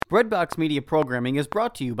Breadbox Media programming is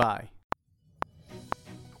brought to you by...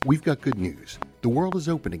 We've got good news. The world is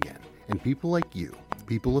open again, and people like you,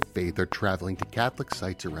 people of faith, are traveling to Catholic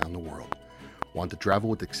sites around the world. Want to travel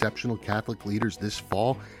with exceptional Catholic leaders this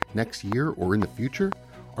fall, next year, or in the future?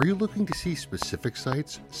 Are you looking to see specific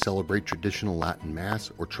sites, celebrate traditional Latin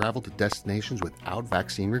Mass, or travel to destinations without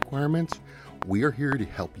vaccine requirements? We are here to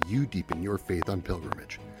help you deepen your faith on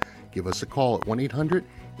pilgrimage. Give us a call at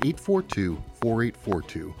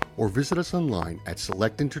 1-800-842-4842 or visit us online at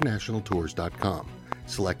selectinternationaltours.com.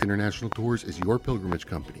 Select International Tours is your pilgrimage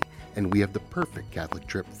company, and we have the perfect Catholic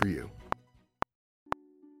trip for you.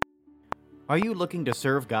 Are you looking to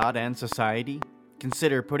serve God and society?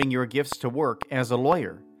 Consider putting your gifts to work as a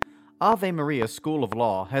lawyer. Ave Maria School of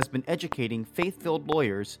Law has been educating faith-filled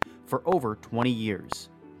lawyers for over 20 years.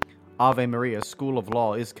 Ave Maria School of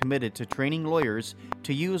Law is committed to training lawyers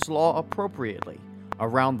to use law appropriately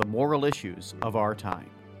around the moral issues of our time.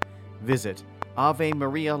 Visit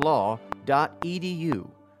avemarialaw.edu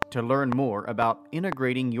to learn more about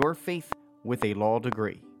integrating your faith with a law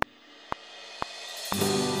degree.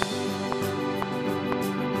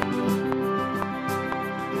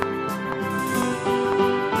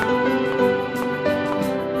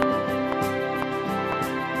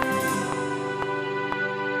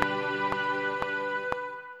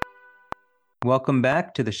 Welcome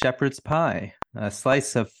back to the Shepherd's Pie, a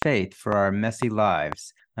slice of faith for our messy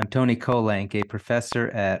lives. I'm Tony Kolank, a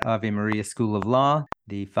professor at Ave Maria School of Law,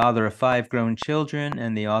 the father of 5 grown children,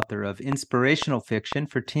 and the author of inspirational fiction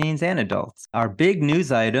for teens and adults. Our big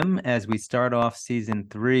news item as we start off season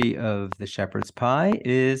 3 of the Shepherd's Pie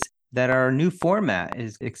is that our new format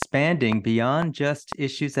is expanding beyond just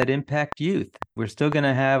issues that impact youth. We're still going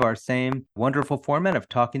to have our same wonderful format of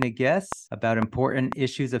talking to guests about important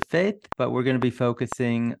issues of faith, but we're going to be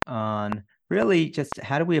focusing on really just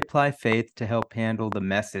how do we apply faith to help handle the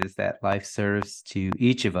messes that life serves to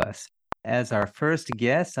each of us. As our first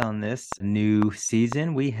guest on this new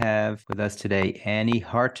season, we have with us today Annie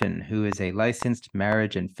Harton, who is a licensed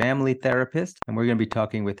marriage and family therapist, and we're going to be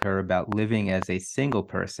talking with her about living as a single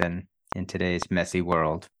person in today's messy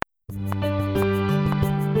world.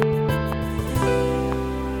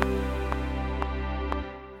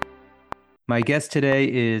 My guest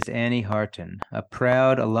today is Annie Harton, a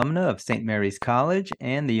proud alumna of St. Mary's College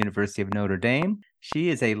and the University of Notre Dame. She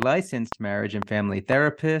is a licensed marriage and family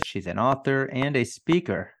therapist. She's an author and a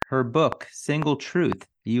speaker. Her book, Single Truth,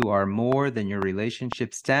 You Are More Than Your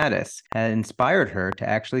Relationship Status, has inspired her to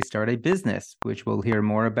actually start a business, which we'll hear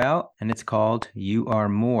more about, and it's called You Are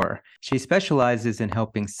More. She specializes in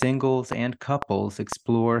helping singles and couples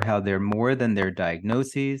explore how they're more than their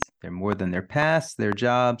diagnoses, they're more than their past, their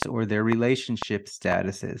jobs, or their relationship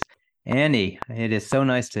statuses. Annie, it is so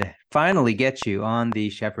nice to finally get you on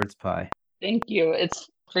the Shepherd's Pie. Thank you. It's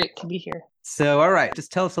great to be here. So, all right,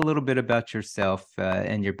 just tell us a little bit about yourself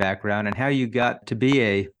and your background and how you got to be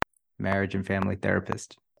a marriage and family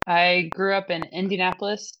therapist. I grew up in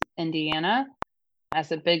Indianapolis, Indiana,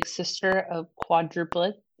 as a big sister of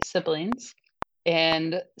quadruplet siblings.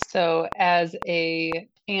 And so as a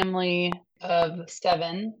family of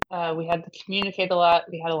 7, we had to communicate a lot.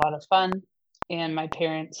 We had a lot of fun. And my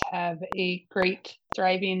parents have a great,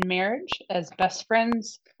 thriving marriage as best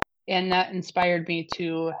friends. And that inspired me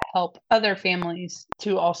to help other families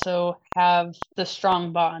to also have the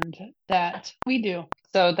strong bond that we do.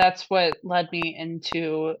 So that's what led me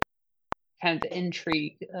into kind of the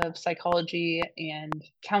intrigue of psychology and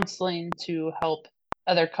counseling to help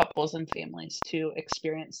other couples and families to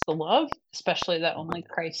experience the love, especially that only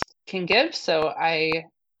Christ can give. So I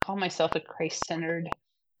call myself a Christ-centered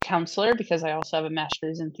counselor because I also have a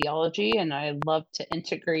master's in theology, and I love to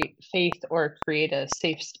integrate faith or create a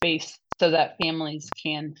safe space so that families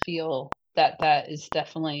can feel that that is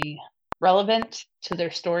definitely relevant to their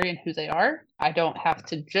story and who they are. I don't have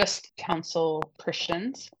to just counsel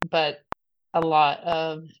Christians, but a lot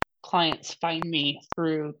of clients find me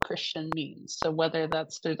through Christian means. So whether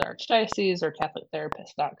that's through the Archdiocese or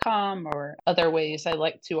CatholicTherapist.com or other ways, I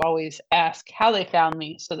like to always ask how they found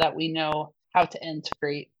me so that we know how to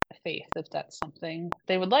integrate faith if that's something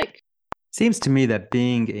they would like. Seems to me that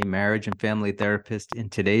being a marriage and family therapist in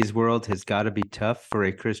today's world has got to be tough for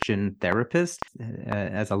a Christian therapist.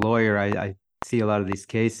 As a lawyer, I see a lot of these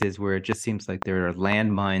cases where it just seems like there are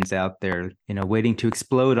landmines out there, waiting to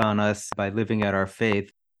explode on us by living out our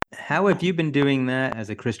faith. How have you been doing that as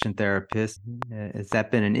a Christian therapist? Has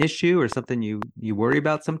that been an issue or something you worry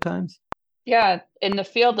about sometimes? Yeah, in the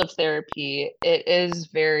field of therapy, it is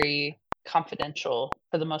very confidential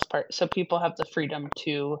for the most part. So people have the freedom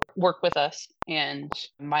to work with us. And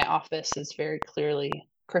my office is very clearly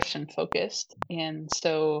Christian focused. And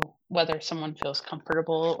so whether someone feels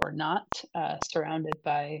comfortable or not, surrounded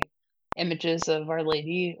by images of Our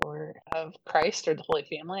Lady or of Christ or the Holy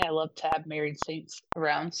Family, I love to have married saints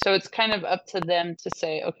around. So it's kind of up to them to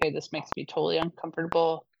say, okay, this makes me totally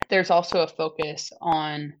uncomfortable. There's also a focus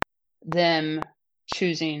on them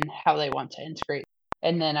choosing how they want to integrate.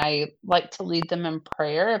 And then I like to lead them in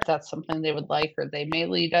prayer if that's something they would like, or they may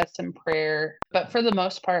lead us in prayer. But for the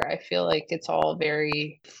most part, I feel like it's all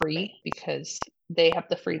very free because they have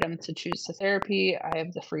the freedom to choose the therapy. I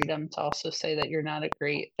have the freedom to also say that you're not a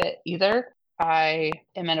great fit either. I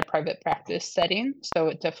am in a private practice setting, so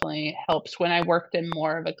it definitely helps. When I worked in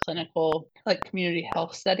more of a clinical, like community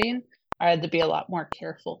health setting, I had to be a lot more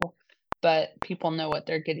careful. But people know what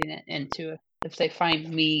they're getting into if they find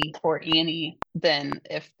me or Annie than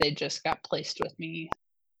if they just got placed with me.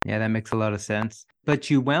 Yeah, that makes a lot of sense.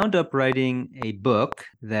 But you wound up writing a book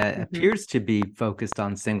that appears to be focused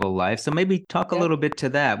on single life. So maybe talk a little bit to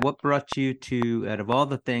that. What brought you to, out of all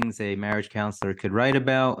the things a marriage counselor could write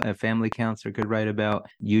about, a family counselor could write about,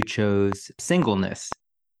 you chose singleness?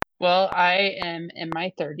 Well, I am in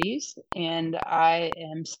my 30s and I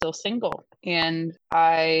am still single. And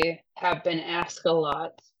I have been asked a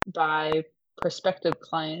lot by prospective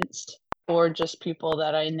clients or just people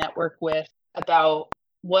that I network with about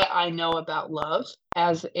what I know about love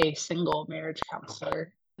as a single marriage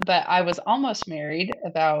counselor. But I was almost married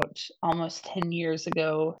about almost 10 years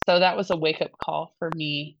ago. So that was a wake up call for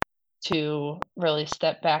me to really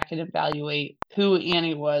step back and evaluate who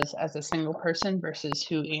Annie was as a single person versus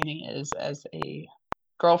who Annie is as a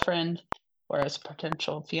girlfriend or as a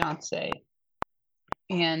potential fiance.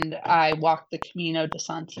 And I walked the Camino de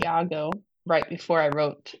Santiago right before I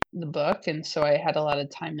wrote the book. And so I had a lot of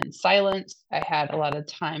time in silence. I had a lot of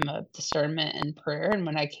time of discernment and prayer. And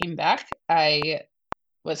when I came back, I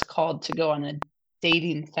was called to go on a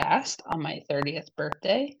dating fast on my 30th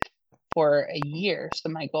birthday for a year. So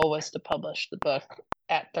my goal was to publish the book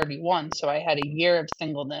at 31. So I had a year of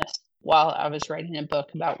singleness while I was writing a book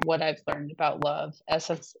about what I've learned about love as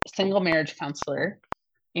a single marriage counselor.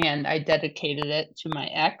 And I dedicated it to my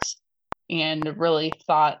ex and really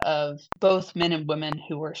thought of both men and women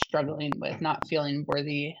who were struggling with not feeling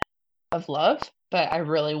worthy of love. But I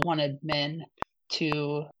really wanted men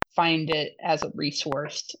to find it as a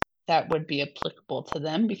resource that would be applicable to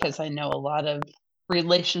them, because I know a lot of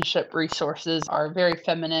relationship resources are very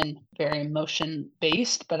feminine, very emotion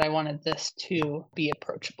based, but I wanted this to be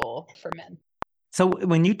approachable for men. So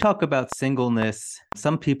when you talk about singleness,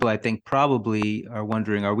 some people I think probably are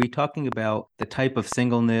wondering, are we talking about the type of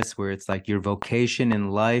singleness where it's like your vocation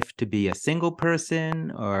in life to be a single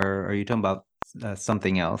person, or are you talking about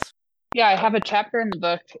something else? Yeah, I have a chapter in the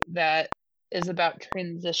book that is about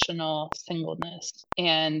transitional singleness.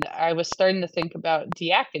 And I was starting to think about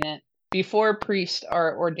diaconate. Before priests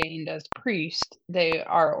are ordained as priests, they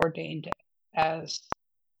are ordained as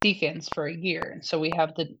deacons for a year. And so we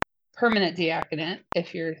have the permanent diaconate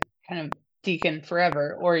if you're kind of deacon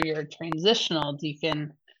forever, or you're a transitional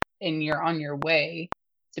deacon and you're on your way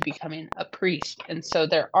to becoming a priest. And so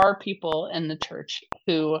there are people in the church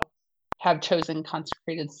who have chosen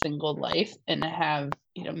consecrated single life and have,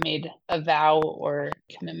 made a vow or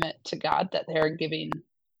commitment to God that they are giving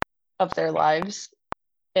of their lives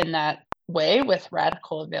in that way with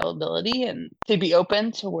radical availability and to be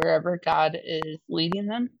open to wherever God is leading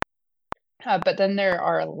them. But then there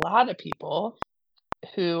are a lot of people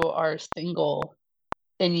who are single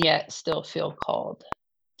and yet still feel called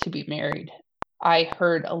to be married. I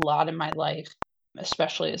heard a lot in my life,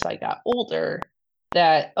 especially as I got older,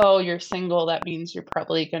 that, oh, you're single, that means you're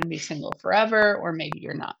probably going to be single forever, or maybe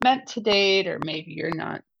you're not meant to date, or maybe you're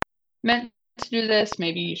not meant to do this,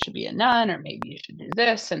 maybe you should be a nun, or maybe you should do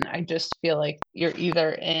this. And I just feel like you're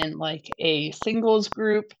either in like a singles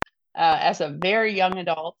group as a very young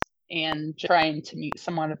adult and trying to meet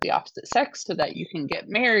someone of the opposite sex so that you can get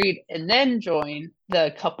married and then join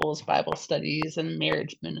the couples Bible studies and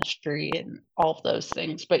marriage ministry and all of those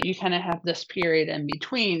things. But you kind of have this period in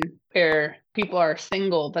between where people are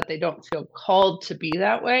single, but they don't feel called to be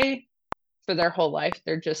that way for their whole life.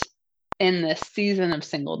 They're just in this season of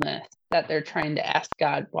singleness that they're trying to ask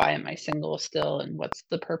God, why am I single still? And what's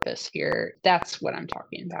the purpose here? That's what I'm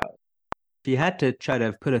talking about. If you had to try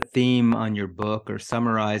to put a theme on your book or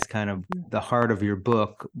summarize kind of the heart of your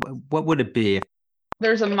book, what would it be?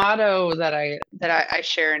 There's a motto that I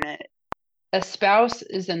share in it. A spouse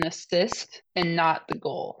is an assist and not the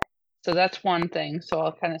goal. So that's one thing. So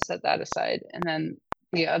I'll kind of set that aside. And then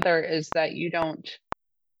the other is that you don't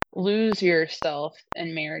lose yourself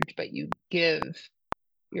in marriage, but you give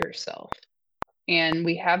yourself. And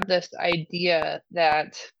we have this idea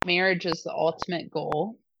that marriage is the ultimate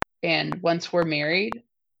goal. And once we're married,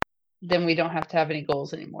 then we don't have to have any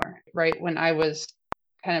goals anymore, right? When I was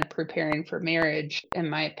kind of preparing for marriage in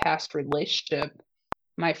my past relationship,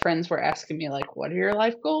 my friends were asking me like, what are your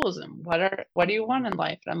life goals and what do you want in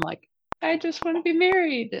life? And I'm like, I just want to be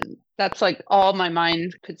married. And that's like all my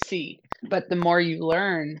mind could see. But the more you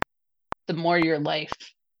learn, the more your life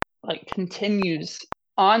like continues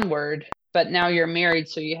onward. But now you're married,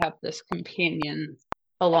 so you have this companion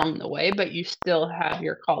along the way, but you still have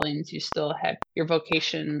your callings, you still have your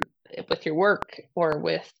vocation with your work or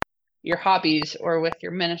with your hobbies or with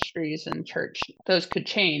your ministries and church. Those could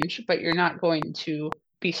change, but you're not going to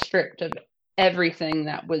be stripped of everything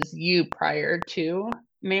that was you prior to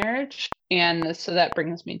marriage. And so that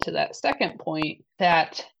brings me to that second point,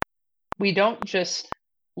 that we don't just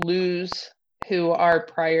lose who our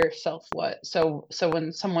prior self was. So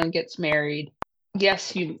when someone gets married,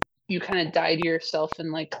 yes, you kind of die to yourself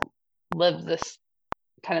and like live this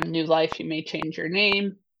kind of new life. You may change your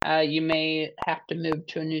name. You may have to move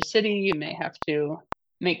to a new city. You may have to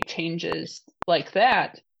make changes like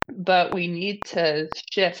that. But we need to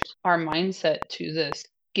shift our mindset to this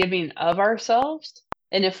giving of ourselves.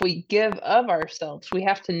 And if we give of ourselves, we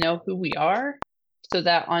have to know who we are, so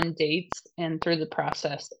that on dates and through the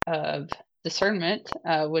process of discernment,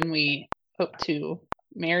 when we hope to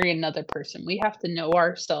marry another person, we have to know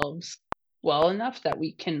ourselves well enough that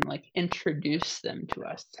we can like introduce them to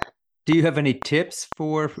us. Do you have any tips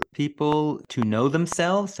for people to know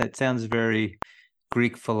themselves? That sounds very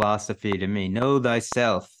Greek philosophy to me. Know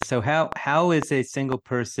thyself. So how is a single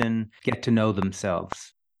person get to know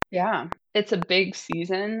themselves? Yeah, it's a big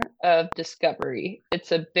season of discovery.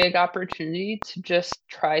 It's a big opportunity to just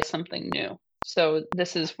try something new. So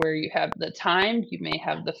this is where you have the time, you may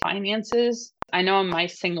have the finances. I know in my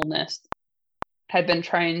singleness, I've been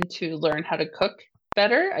trying to learn how to cook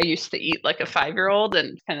better. I used to eat like a 5-year-old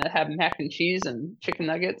and kind of have mac and cheese and chicken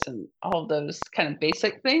nuggets and all of those kind of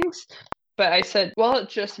basic things. But I said, well,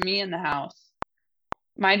 it's just me in the house.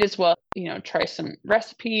 Might as well, try some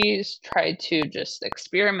recipes, try to just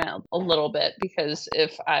experiment a little bit, because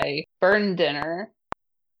if I burn dinner,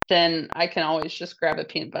 then I can always just grab a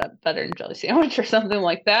peanut butter and jelly sandwich or something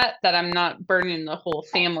like that I'm not burning the whole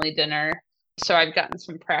family dinner. So I've gotten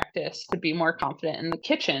some practice to be more confident in the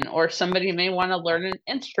kitchen. Or somebody may want to learn an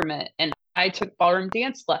instrument, and I took ballroom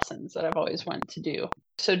dance lessons that I've always wanted to do.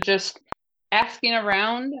 So just asking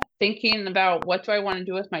around, thinking about, what do I want to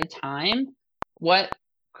do with my time? What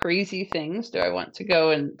crazy things do I want to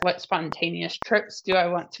go, and what spontaneous trips do I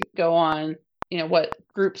want to go on? What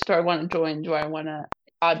groups do I want to join? Do I want to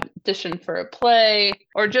audition for a play,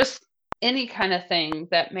 or just any kind of thing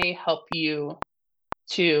that may help you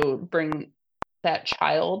to bring that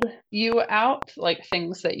child you out, like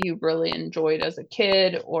things that you really enjoyed as a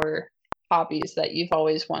kid, or hobbies that you've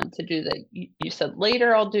always wanted to do that you said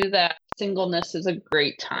later I'll do that. Singleness is a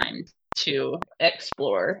great time to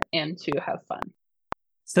explore and to have fun.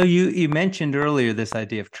 So you mentioned earlier this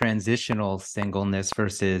idea of transitional singleness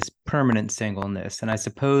versus permanent singleness. And I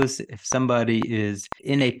suppose if somebody is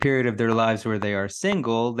in a period of their lives where they are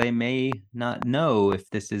single, they may not know if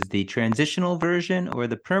this is the transitional version or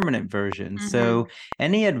the permanent version. Mm-hmm. So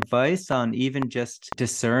any advice on even just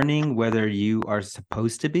discerning whether you are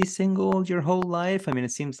supposed to be single your whole life? I mean,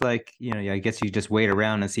 it seems like, I guess you just wait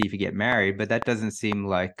around and see if you get married, but that doesn't seem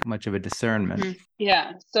like much of a discernment. Mm-hmm.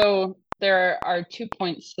 Yeah. So there are 2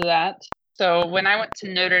 points to that. So when I went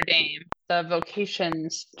to Notre Dame, the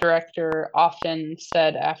vocations director often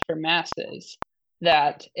said after masses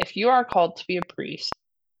that if you are called to be a priest,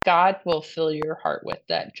 God will fill your heart with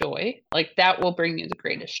that joy. Like that will bring you the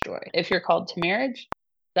greatest joy. If you're called to marriage,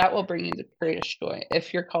 that will bring you the greatest joy.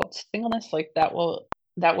 If you're called to singleness, like that will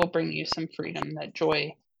bring you some freedom, that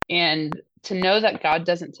joy. And to know that God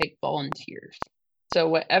doesn't take volunteers. So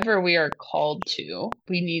whatever we are called to,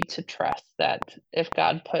 we need to trust that if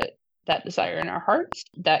God put that desire in our hearts,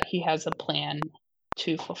 that he has a plan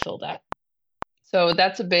to fulfill that. So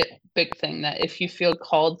that's a big thing, that if you feel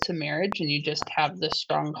called to marriage and you just have this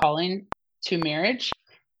strong calling to marriage,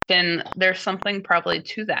 then there's something probably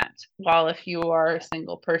to that. While if you are a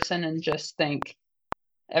single person and just think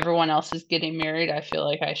everyone else is getting married, I feel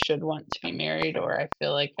like I should want to be married, or I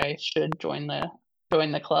feel like I should join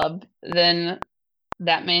the club, then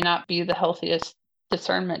that may not be the healthiest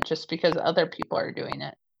discernment just because other people are doing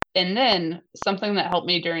it. And then something that helped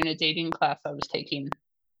me during a dating class I was taking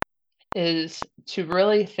is to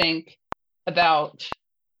really think about,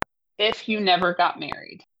 if you never got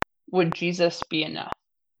married, would Jesus be enough?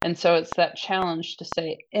 And so it's that challenge to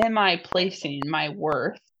say, am I placing my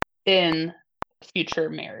worth in future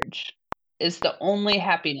marriage is the only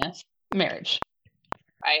happiness marriage.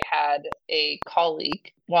 I had a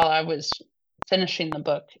colleague while I was finishing the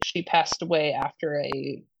book. She passed away after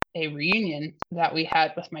a reunion that we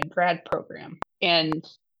had with my grad program. And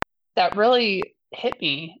that really hit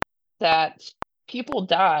me that people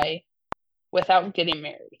die without getting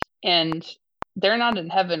married. And they're not in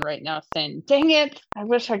heaven right now saying, dang it, I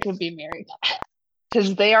wish I could be married.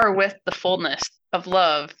 Because they are with the fullness of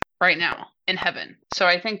love right now in heaven. So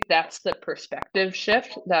I think that's the perspective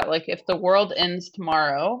shift, that like if the world ends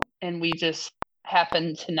tomorrow and we just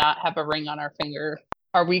happen to not have a ring on our finger,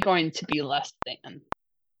 are we going to be less than?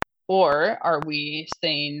 Or are we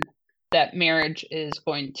saying that marriage is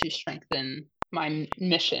going to strengthen my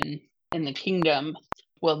mission in the kingdom?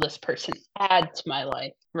 Will this person add to my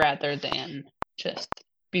life rather than just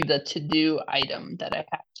be the to-do item that I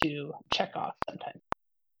have to check off sometimes?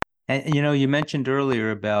 And you mentioned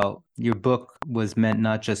earlier about your book was meant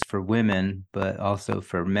not just for women, but also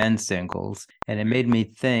for men singles. And it made me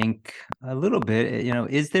think a little bit,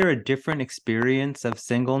 is there a different experience of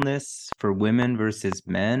singleness for women versus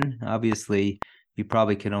men? Obviously, you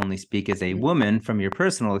probably can only speak as a woman from your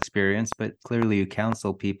personal experience, but clearly you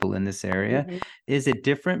counsel people in this area. Mm-hmm. Is it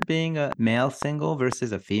different being a male single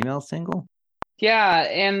versus a female single? Yeah,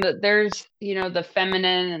 and there's, the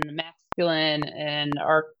feminine and the masculine and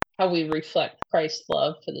how we reflect Christ's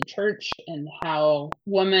love for the church, and how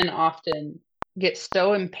women often get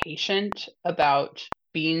so impatient about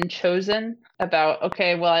being chosen, about,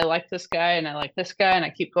 okay, well, I like this guy and I like this guy and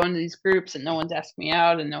I keep going to these groups and no one's asking me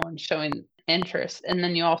out and no one's showing interest. And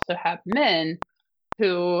then you also have men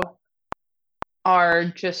who are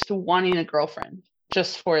just wanting a girlfriend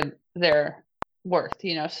just for their worth,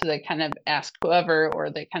 so they kind of ask whoever, or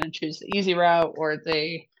they kind of choose the easy route, or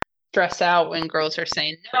they stress out when girls are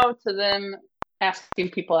saying no to them, asking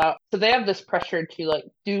people out. So they have this pressure to like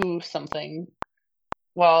do something,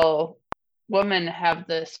 while women have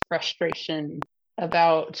this frustration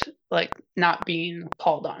about like not being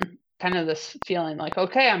called on. Kind of this feeling like,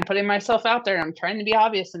 okay, I'm putting myself out there and I'm trying to be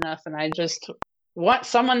obvious enough and I just want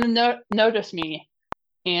someone to notice me.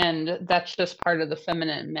 And that's just part of the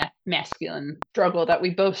feminine masculine struggle that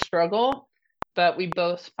we both struggle, but we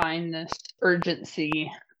both find this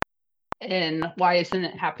urgency in why isn't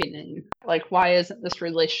it happening? Like, why isn't this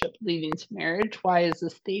relationship leading to marriage? Why is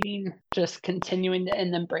this dating just continuing to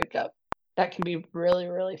end and break up? That can be really,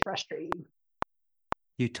 really frustrating.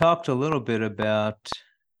 You talked a little bit about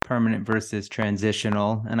permanent versus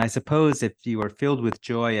transitional. And I suppose if you are filled with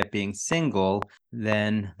joy at being single,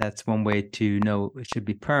 then that's one way to know it should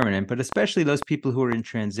be permanent. But especially those people who are in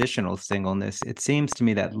transitional singleness, it seems to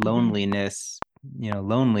me that loneliness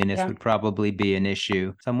would probably be an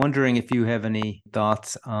issue. So I'm wondering if you have any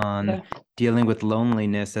thoughts on dealing with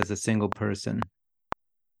loneliness as a single person.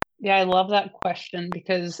 Yeah, I love that question,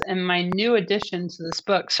 because in my new addition to this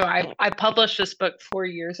book, so I published this book 4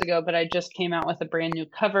 years ago, but I just came out with a brand new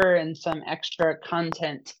cover and some extra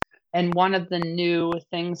content. And one of the new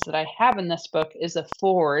things that I have in this book is a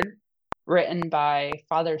foreword written by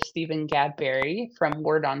Father Stephen Gadbury from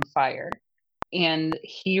Word on Fire. And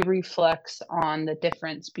he reflects on the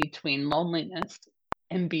difference between loneliness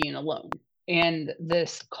and being alone. And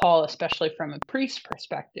this call, especially from a priest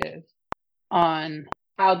perspective, on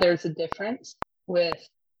how there's a difference with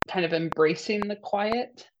kind of embracing the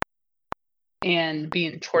quiet and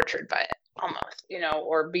being tortured by it almost,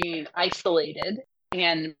 or being isolated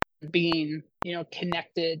and being,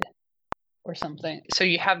 connected or something. So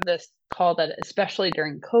you have this call that, especially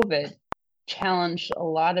during COVID, challenged a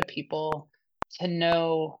lot of people to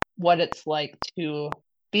know what it's like to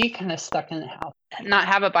be kind of stuck in the house, not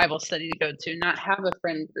have a Bible study to go to, not have a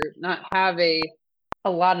friend group, not have a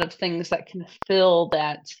lot of things that can fill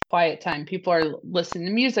that quiet time. People are listening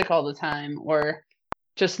to music all the time, or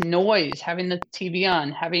just noise, having the TV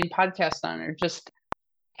on, having podcasts on, or just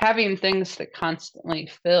having things that constantly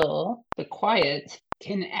fill the quiet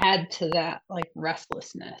can add to that like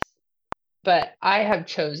restlessness. But I have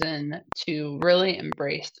chosen to really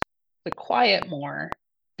embrace the quiet more,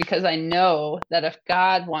 because I know that if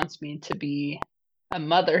God wants me to be a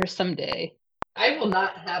mother someday, I will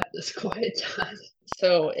not have this quiet time.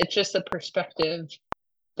 So it's just a perspective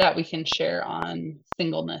that we can share on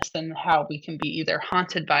singleness and how we can be either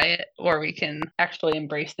haunted by it, or we can actually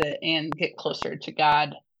embrace it and get closer to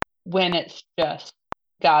God when it's just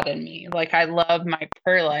God and me. Like, I love my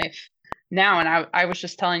prayer life now. And I was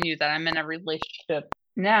just telling you that I'm in a relationship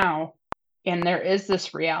now, and there is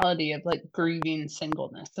this reality of like grieving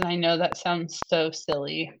singleness. And I know that sounds so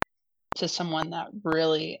silly, to someone that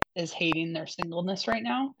really is hating their singleness right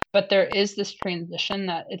now. But there is this transition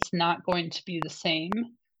that it's not going to be the same,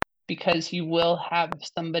 because you will have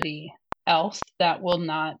somebody else that will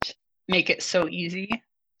not make it so easy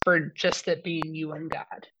for just it being you and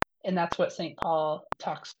God. And that's what St. Paul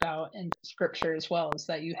talks about in scripture as well, is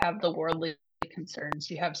that you have the worldly concerns,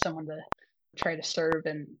 you have someone to try to serve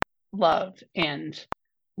and love. And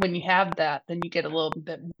when you have that, then you get a little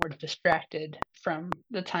bit more distracted from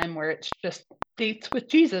the time where it's just dates with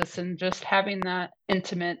Jesus and just having that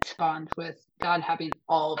intimate bond with God, having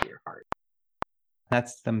all of your heart.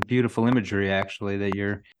 That's some beautiful imagery, actually, that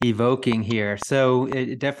you're evoking here. So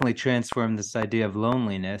it definitely transformed this idea of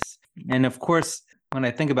loneliness. And of course, when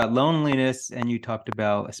I think about loneliness, and you talked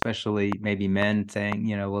about especially maybe men saying,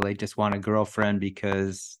 well, they just want a girlfriend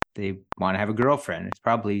because they want to have a girlfriend. It's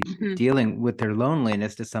probably dealing with their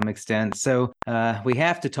loneliness to some extent. So we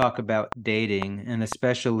have to talk about dating, and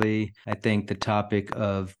especially, I think, the topic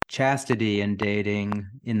of chastity and dating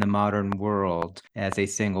in the modern world as a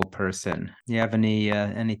single person. You have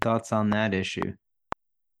any thoughts on that issue?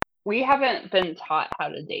 We haven't been taught how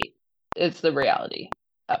to date, is the reality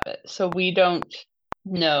of it. So we don't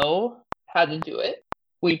know how to do it.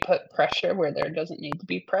 We put pressure where there doesn't need to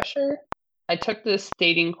be pressure. I took this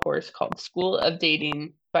dating course called School of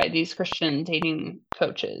Dating by these Christian dating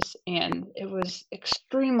coaches, and it was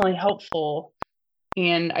extremely helpful.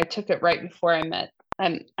 And I took it right before I met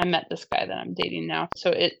this guy that I'm dating now. So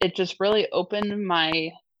it just really opened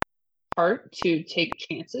my heart to take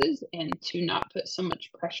chances and to not put so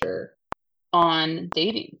much pressure on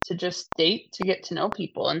dating, to just date, to get to know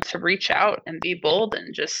people, and to reach out and be bold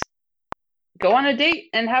and just go on a date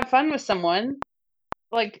and have fun with someone.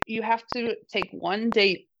 Like, you have to take one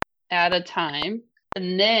date at a time,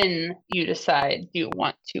 and then you decide you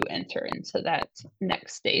want to enter into that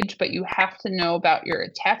next stage. But you have to know about your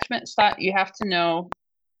attachment style. You have to know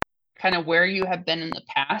kind of where you have been in the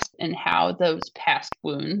past and how those past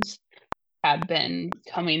wounds have been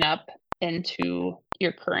coming up into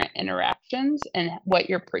your current interactions and what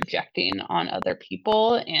you're projecting on other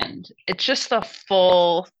people. And it's just a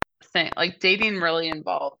full thing. Like, dating really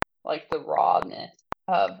involved like the rawness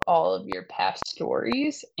of all of your past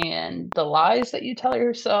stories and the lies that you tell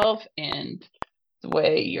yourself, and the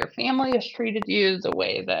way your family has treated you, the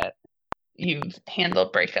way that you've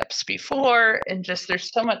handled breakups before. And just,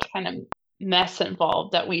 there's so much kind of mess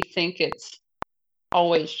involved that we think it's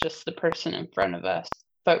always just the person in front of us,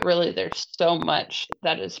 but really there's so much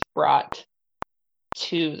that is brought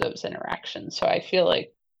to those interactions. So I feel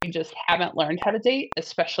like we just haven't learned how to date,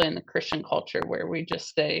 especially in the Christian culture, where we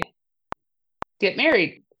just say, get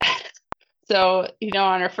married. So,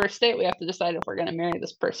 on our first date, we have to decide if we're going to marry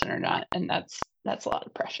this person or not. And that's a lot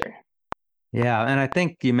of pressure. Yeah. And I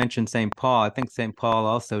think you mentioned St. Paul. I think St. Paul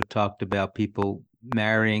also talked about people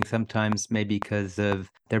marrying sometimes maybe because of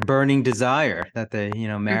their burning desire, that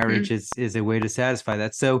marriage is a way to satisfy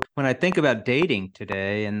that. So when I think about dating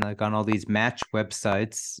today and like on all these match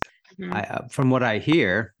websites, from what I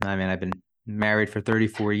hear, I mean, I've been married for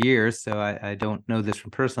 34 years, so I don't know this from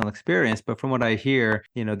personal experience, but from what I hear,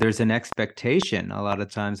 there's an expectation a lot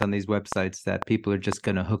of times on these websites that people are just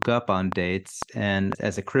going to hook up on dates. And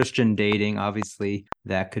as a Christian dating, obviously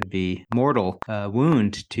that could be mortal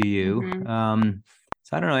wound to you.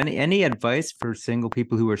 So I don't know, any advice for single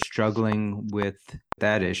people who are struggling with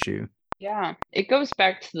that issue? Yeah, it goes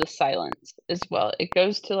back to the silence as well. It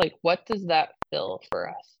goes to like, what does that fill for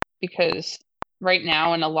us? Because right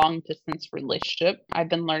now in a long distance relationship, I've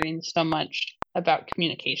been learning so much about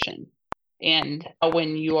communication. And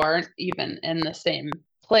when you aren't even in the same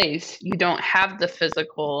place, you don't have the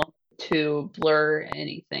physical to blur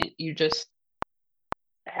anything. You just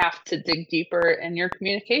have to dig deeper in your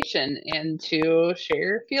communication and to share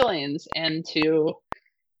your feelings and to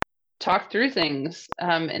talk through things,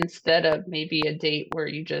 instead of maybe a date where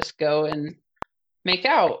you just go and make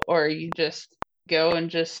out, or you just go and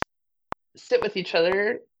just sit with each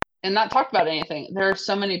other and not talk about anything. There are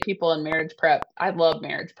so many people in marriage prep. I love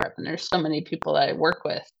marriage prep, and there's so many people that I work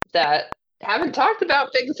with that haven't talked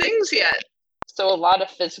about big things yet. So a lot of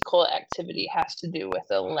physical activity has to do with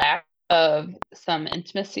a lack of some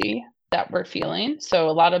intimacy that we're feeling. So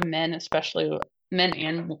a lot of men, especially men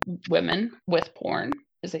and women, with porn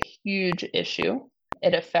is a huge issue.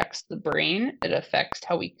 It affects the brain. It affects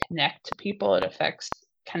how we connect to people. It affects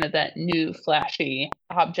kind of that new flashy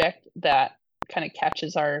object that kind of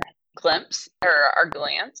catches our glimpse or our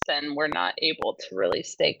glance, and we're not able to really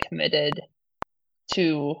stay committed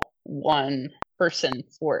to one person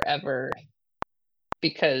forever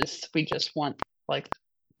because we just want like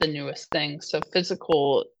the newest thing. So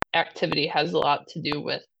physical activity has a lot to do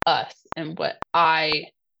with us and what I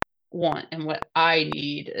want and what I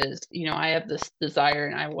need is, I have this desire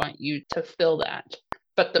and I want you to fill that.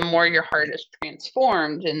 But the more your heart is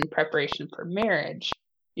transformed in preparation for marriage,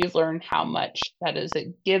 you learn how much that is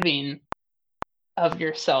a giving of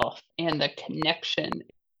yourself and the connection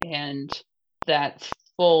and that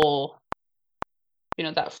full,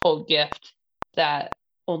 that full gift that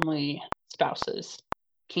only spouses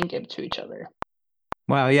can give to each other.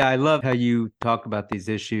 Wow. Yeah, I love how you talk about these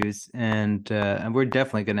issues, and we're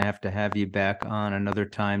definitely going to have you back on another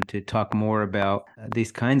time to talk more about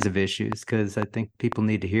these kinds of issues, because I think people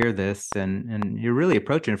need to hear this, and you're really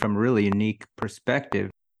approaching it from a really unique perspective.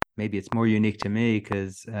 Maybe it's more unique to me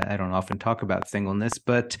because I don't often talk about singleness,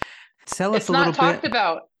 but tell us It's a little not talked bit.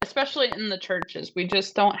 about, especially in the churches. We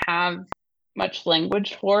just don't have much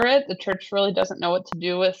language for it. The church really doesn't know what to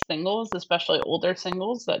do with singles, especially older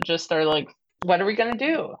singles that just are like, what are we going to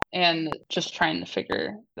do? And just trying to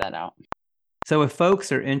figure that out. So if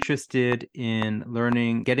folks are interested in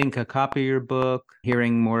learning, getting a copy of your book,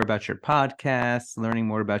 hearing more about your podcast, learning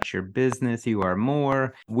more about your business, You Are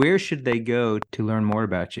More, where should they go to learn more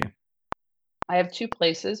about you? I have two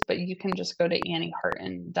places, but you can just go to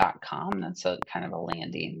annieharton.com. That's a kind of a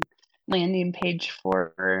landing page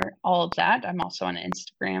for all of that. I'm also on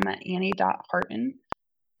Instagram at annie.harton.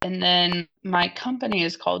 And then my company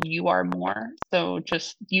is called You Are More. So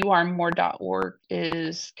just youaremore.org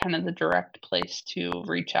is kind of the direct place to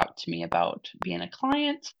reach out to me about being a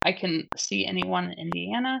client. I can see anyone in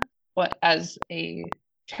Indiana as a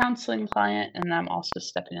counseling client, and I'm also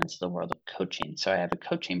stepping into the world of coaching. So I have a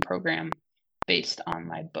coaching program based on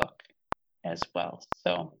my book as well.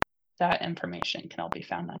 So that information can all be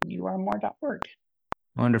found on youaremore.org.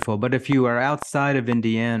 Wonderful. But if you are outside of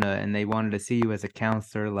Indiana and they wanted to see you as a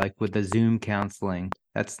counselor, like with the Zoom counseling,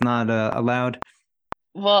 that's not allowed?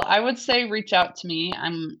 Well, I would say reach out to me.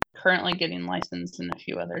 I'm currently getting licensed in a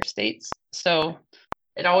few other states. So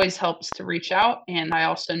it always helps to reach out. And I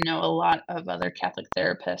also know a lot of other Catholic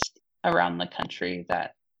therapists around the country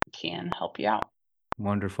that can help you out.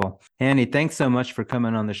 Wonderful. Annie, thanks so much for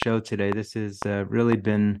coming on the show today. This has really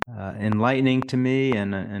been enlightening to me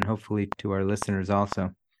and hopefully to our listeners also.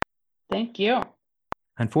 Thank you.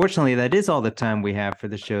 Unfortunately, that is all the time we have for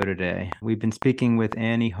the show today. We've been speaking with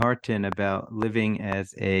Annie Harton about living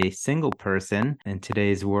as a single person in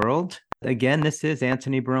today's world. Again, this is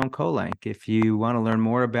Anthony Barone Kolenc. If you want to learn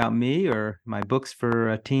more about me or my books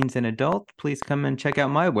for teens and adults, please come and check out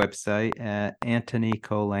my website at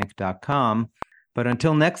anthonykolenc.com. But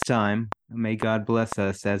until next time, may God bless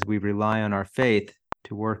us as we rely on our faith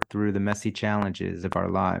to work through the messy challenges of our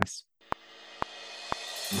lives.